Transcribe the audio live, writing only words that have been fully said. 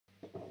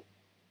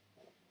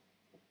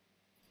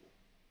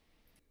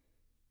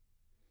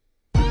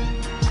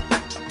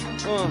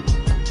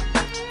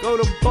Go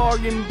to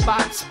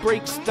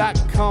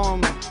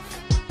bargainboxbreaks.com.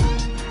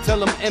 Tell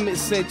them Emmett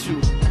sent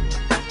you.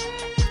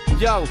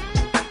 Yo,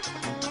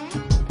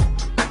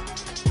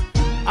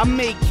 I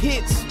make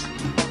hits.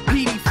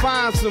 Petey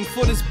finds them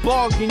for this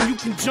bargain. You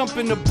can jump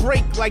in the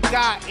break like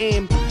I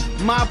am.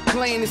 My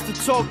plan is to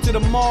talk to the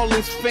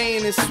Marlins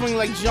fan and swing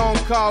like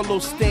Giancarlo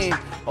Stan.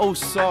 Oh,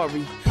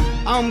 sorry.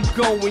 I'm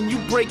going, you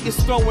break is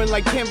throwing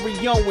like Henry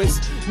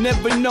Owens.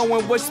 Never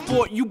knowing what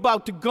sport you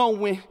bout to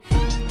go in.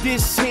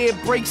 This here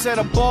breaks at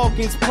a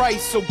bargain's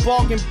price, so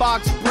bargain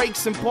box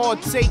breaks and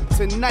partake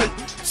tonight.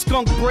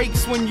 Skunk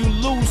breaks when you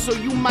lose, so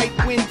you might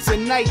win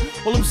tonight.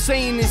 All I'm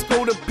saying is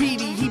go to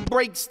Petey, he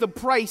breaks the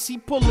price. He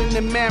pulling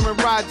them Aaron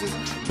Rodgers,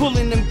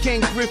 pulling them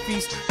Ken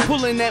Griffey's,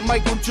 pulling that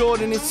Michael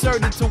Jordan,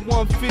 inserted to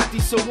 150.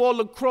 So all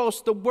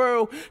across the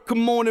world,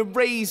 come on and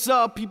raise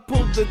up. He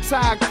pulled the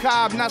Ty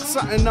Cobb, not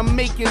something I'm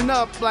making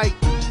up like.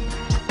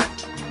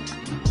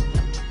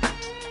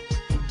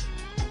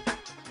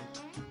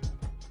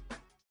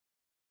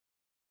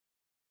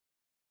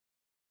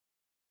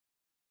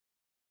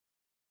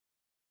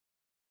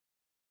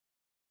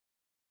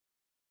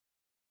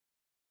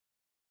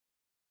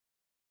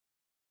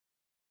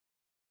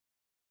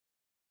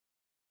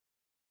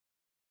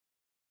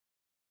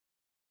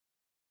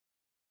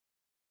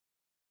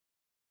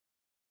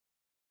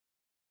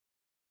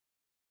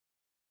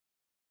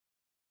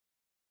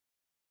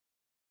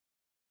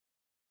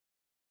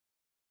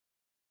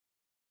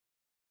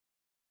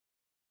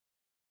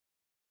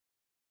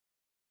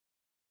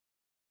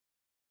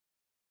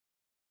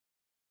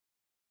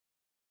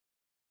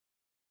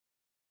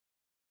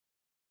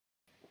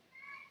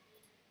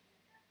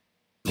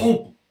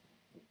 Boom.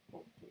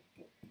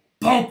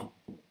 Boom.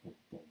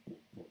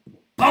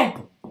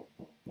 Boom.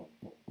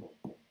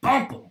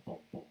 Boom.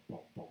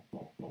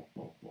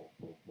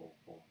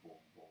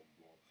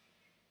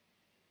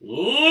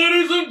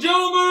 Ladies and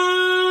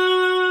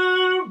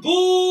gentlemen,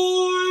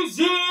 boys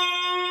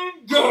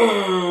and girls,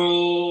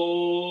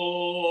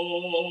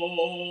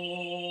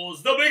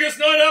 the biggest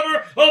night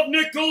ever of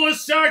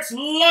Nicholas Sack's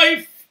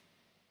life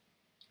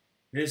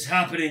is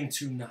happening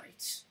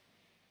tonight.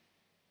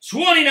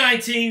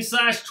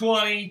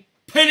 2019/20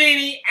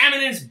 Panini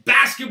Eminence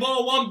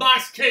Basketball One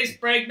Box Case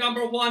Break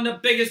 #1, the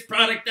biggest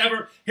product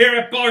ever here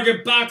at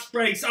Bargain Box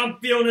Breaks. I'm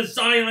feeling a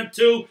silent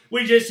too.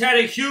 We just had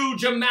a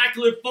huge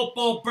immaculate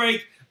football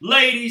break.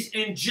 Ladies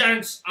and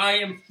gents, I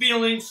am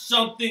feeling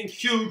something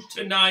huge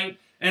tonight,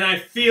 and I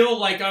feel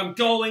like I'm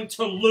going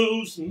to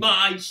lose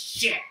my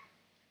shit.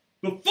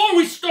 Before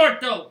we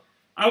start though,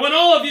 I want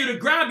all of you to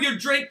grab your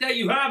drink that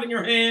you have in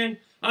your hand.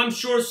 I'm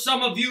sure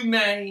some of you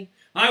may.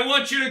 I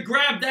want you to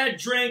grab that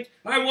drink.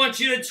 I want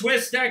you to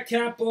twist that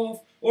cap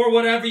off or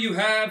whatever you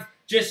have.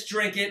 Just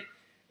drink it.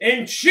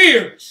 And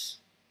cheers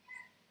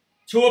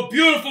to a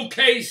beautiful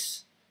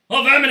case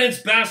of Eminence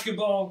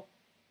basketball.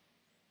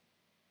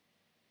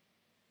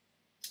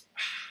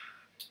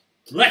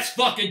 Let's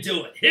fucking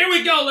do it. Here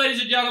we go,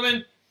 ladies and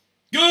gentlemen.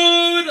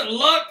 Good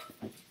luck.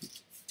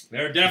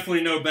 There are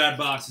definitely no bad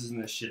boxes in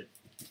this shit.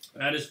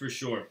 That is for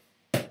sure.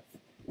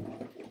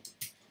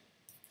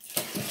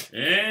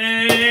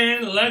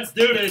 And let's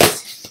do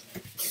this.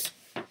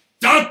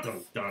 Dun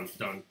dun dun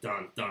dun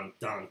dun dun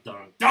dun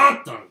dun dun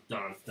dun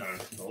dun dun.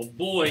 Oh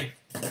boy.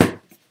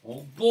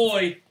 Oh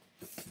boy.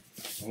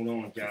 Hold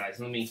on, guys.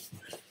 Let me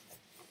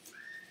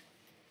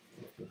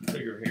get the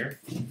figure here.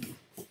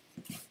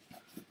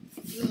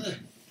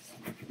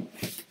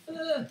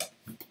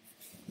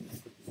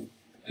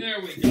 There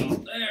we go.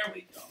 There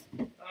we go.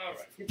 All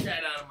right, get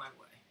that out of my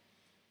way.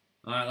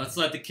 All right, let's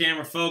let the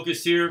camera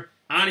focus here.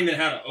 I don't even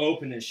know how to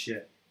open this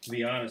shit, to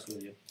be honest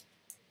with you.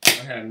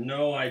 I have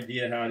no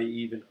idea how to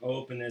even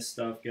open this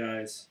stuff,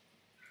 guys.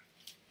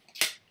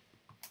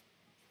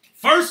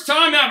 First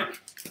time ever.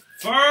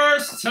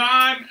 First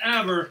time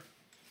ever.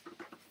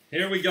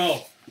 Here we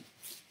go.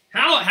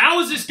 How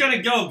is this going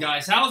to go,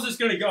 guys? How is this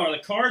going to go? Are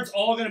the cards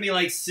all going to be,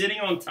 like, sitting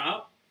on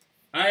top?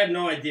 I have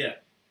no idea.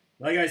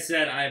 Like I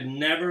said, I've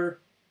never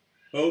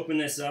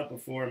opened this up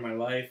before in my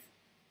life.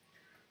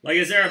 Like,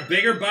 is there a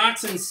bigger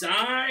box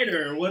inside,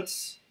 or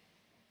what's...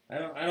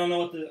 I don't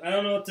know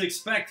what to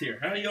expect here.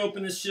 How do you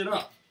open this shit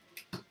up?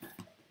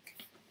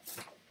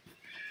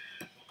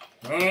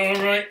 All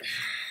right.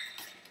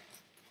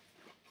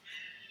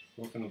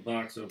 Open the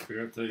box up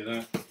here, I'll tell you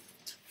that.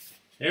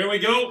 Here we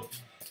go.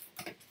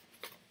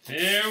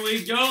 Here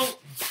we go.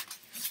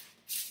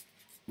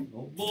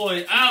 Oh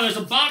boy. Ah, there's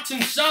a box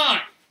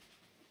inside.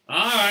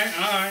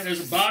 Alright,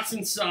 there's a box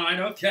inside,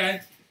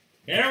 okay.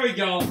 Here we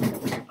go.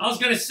 I was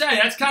gonna say,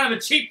 that's kind of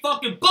a cheap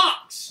fucking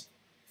box.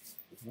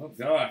 Oh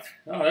god.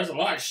 Oh, there's a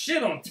lot of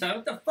shit on top.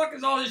 What the fuck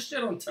is all this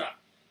shit on top?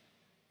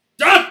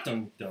 Dun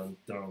dun dun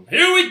dun.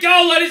 Here we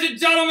go, ladies and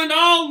gentlemen.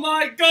 Oh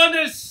my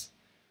goodness.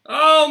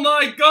 Oh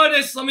my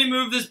goodness. Let me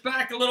move this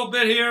back a little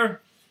bit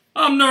here.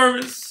 I'm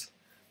nervous.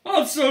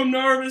 I'm so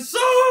nervous.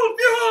 Oh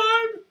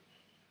god.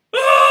 Ah!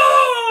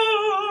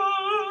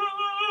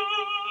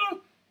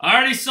 I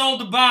already sold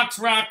the box,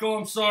 Rocco.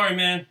 I'm sorry,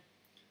 man.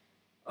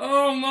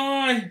 Oh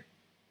my.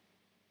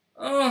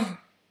 Oh.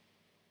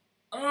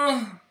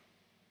 Look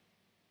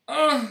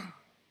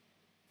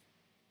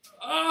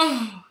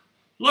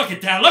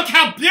at that. Look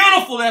how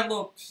beautiful that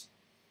looks.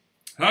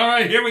 All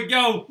right, here we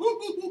go.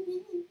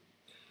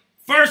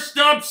 First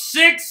up,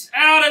 6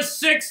 out of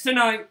 6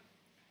 tonight.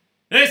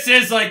 This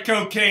is like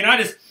cocaine.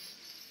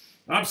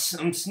 I'm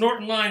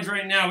snorting lines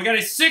right now. We got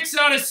a 6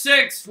 out of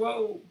 6.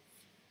 Whoa.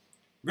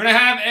 We're going to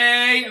have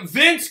a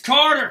Vince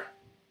Carter.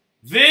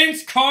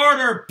 Vince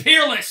Carter,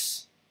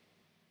 Peerless.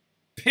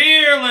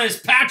 Peerless.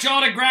 Patch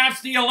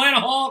autographs, the Atlanta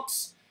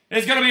Hawks.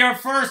 Is going to be our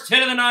first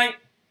hit of the night.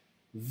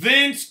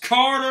 Vince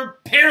Carter,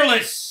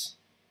 Peerless.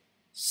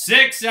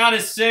 6 out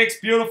of 6.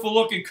 Beautiful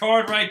looking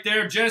card right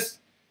there. Just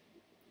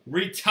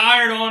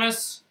retired on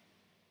us.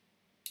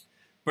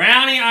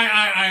 Brownie,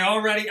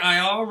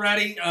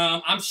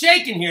 I'm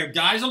shaking here,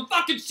 guys. I'm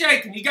fucking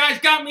shaking. You guys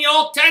got me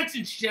all tense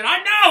and shit. I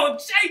know, I'm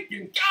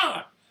shaking.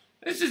 God,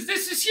 this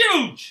is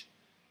huge.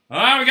 All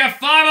right, we got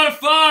 5 out of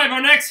 5.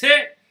 Our next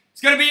hit is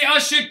going to be a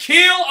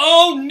Shaquille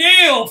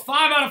O'Neal.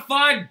 5 out of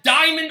 5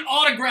 diamond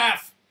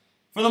autograph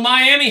for the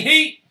Miami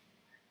Heat.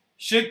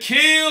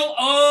 Shaquille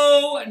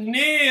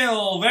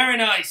O'Neal. Very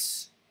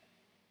nice.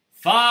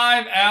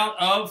 5 out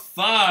of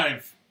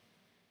 5.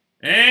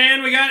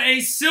 And we got a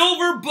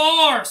silver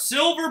bar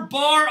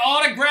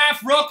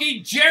autograph rookie,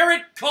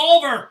 Jarrett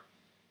Culver.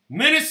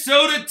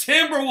 Minnesota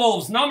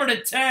Timberwolves, number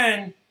to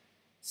 10.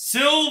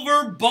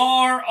 Silver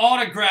bar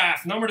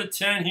autograph, number to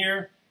 10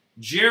 here,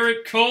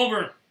 Jarrett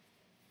Culver.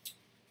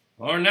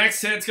 Our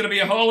next hit's going to be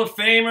a Hall of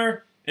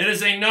Famer. It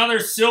is another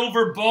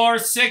silver bar,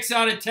 6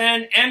 out of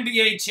 10,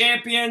 NBA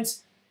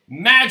champions,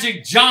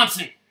 Magic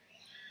Johnson.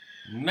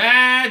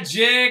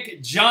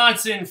 Magic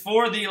Johnson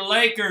for the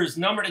Lakers,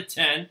 number to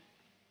 10.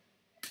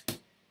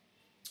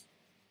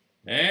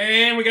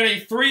 And we got a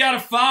 3 out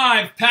of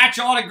 5 patch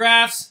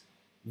autographs.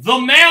 The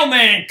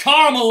mailman,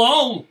 Karl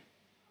Malone.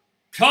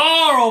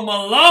 Karl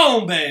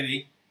Malone,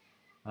 baby.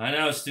 I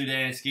know,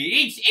 Studansky.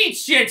 Eat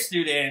shit,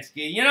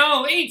 Studansky. You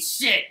know, eat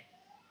shit.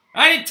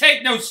 I didn't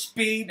take no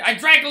speed. I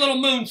drank a little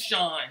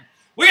moonshine.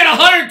 We got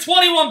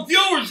 121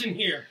 viewers in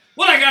here.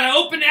 What, I got to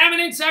open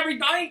Eminence every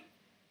night?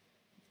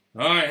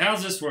 All right,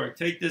 how's this work?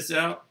 Take this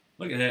out.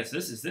 Look at this.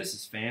 This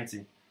is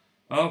fancy.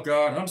 Oh,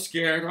 God, I'm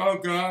scared. Oh,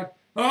 God.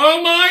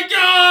 Oh my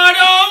God!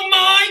 Oh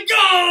my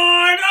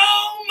God!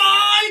 Oh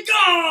my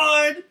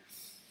God!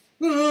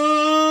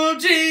 Oh,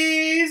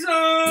 Jesus!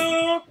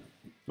 Well,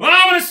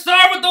 I'm going to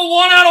start with the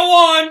 1 out of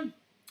 1.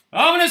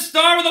 I'm going to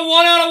start with the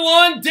 1 out of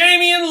 1.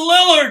 Damian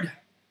Lillard.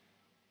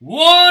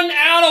 1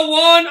 out of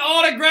 1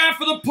 autograph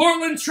for the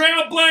Portland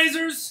Trail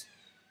Blazers.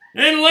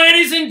 And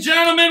ladies and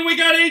gentlemen, we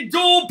got a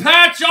dual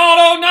patch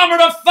auto number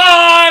to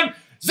 5.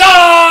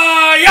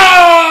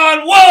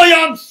 Zion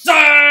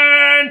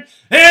Williamson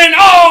and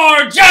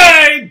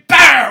R.J.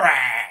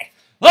 Barrett.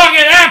 Look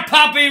at that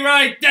puppy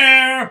right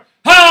there.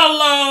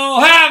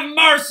 Hello, have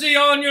mercy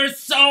on your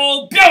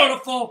soul.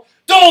 Beautiful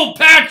dual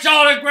patch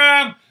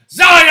autograph.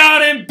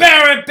 Zion and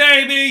Barrett,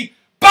 baby.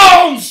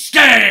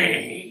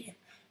 Boomski.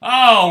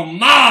 Oh,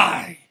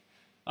 my.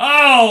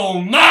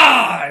 Oh,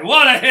 my.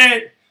 What a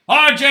hit.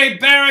 R.J.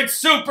 Barrett,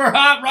 super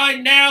hot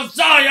right now.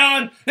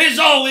 Zion is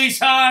always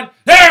hot.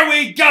 There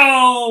we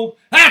go.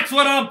 That's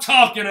what I'm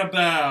talking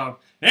about.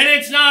 And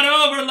it's not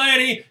over,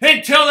 lady,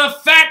 until the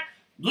fat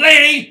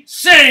lady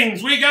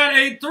sings. We got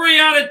a 3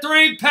 out of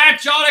 3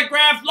 patch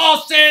autograph.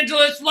 Los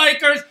Angeles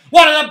Lakers,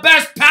 one of the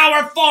best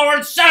power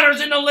forward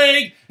centers in the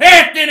league.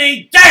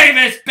 Anthony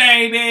Davis,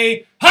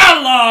 baby.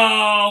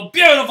 Hello.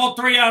 Beautiful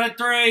 3 out of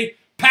 3.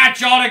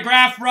 Patch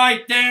autograph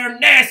right there.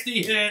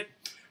 Nasty hit.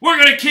 We're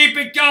going to keep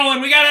it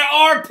going. We got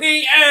an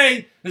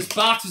RPA. This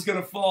box is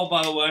going to fall,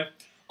 by the way.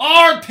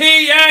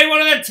 RPA,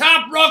 one of the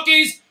top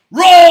rookies,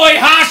 Roy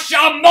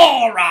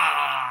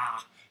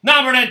Hachimura.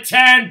 Number to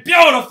 10.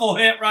 Beautiful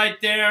hit right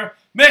there.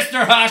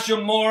 Mr.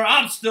 Hachimura.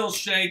 I'm still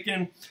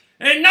shaking.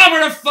 And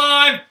number to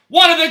 5,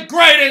 one of the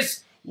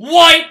greatest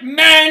white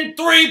men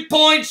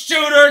three-point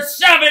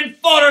shooters,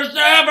 7-footers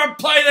to ever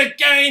play the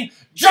game.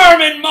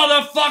 German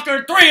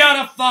motherfucker, 3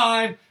 out of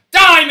 5.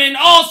 Diamond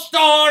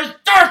All-Stars,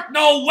 Dirk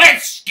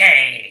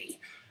Nowitzki.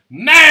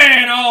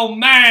 Man, oh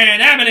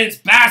man, Eminence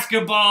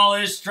basketball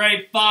is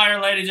straight fire,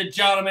 ladies and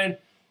gentlemen.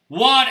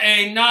 What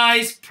a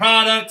nice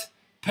product.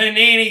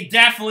 Panini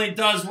definitely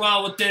does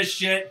well with this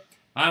shit.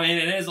 I mean,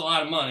 it is a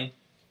lot of money.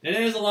 It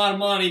is a lot of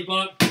money,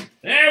 but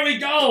there we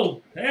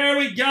go. There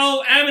we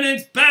go.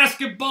 Eminence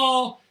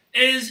basketball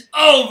is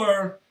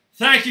over.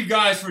 Thank you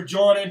guys for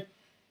joining.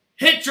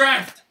 Hit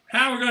draft.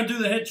 How we're going to do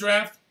the hit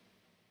draft.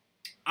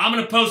 I'm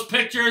going to post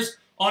pictures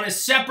on a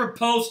separate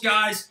post,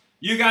 guys.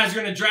 You guys are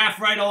going to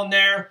draft right on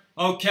there,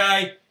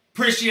 okay?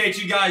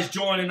 Appreciate you guys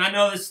joining. I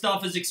know this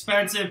stuff is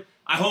expensive.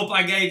 I hope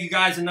I gave you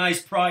guys a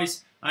nice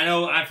price. I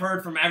know I've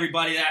heard from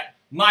everybody that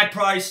my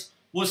price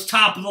was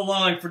top of the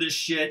line for this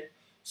shit.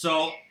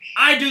 So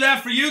I do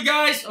that for you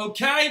guys,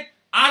 okay?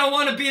 I don't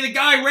want to be the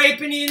guy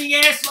raping you in the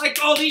ass like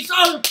all these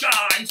other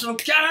guys,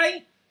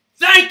 okay?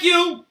 Thank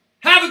you.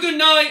 Have a good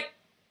night.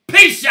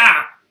 Peace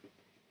out.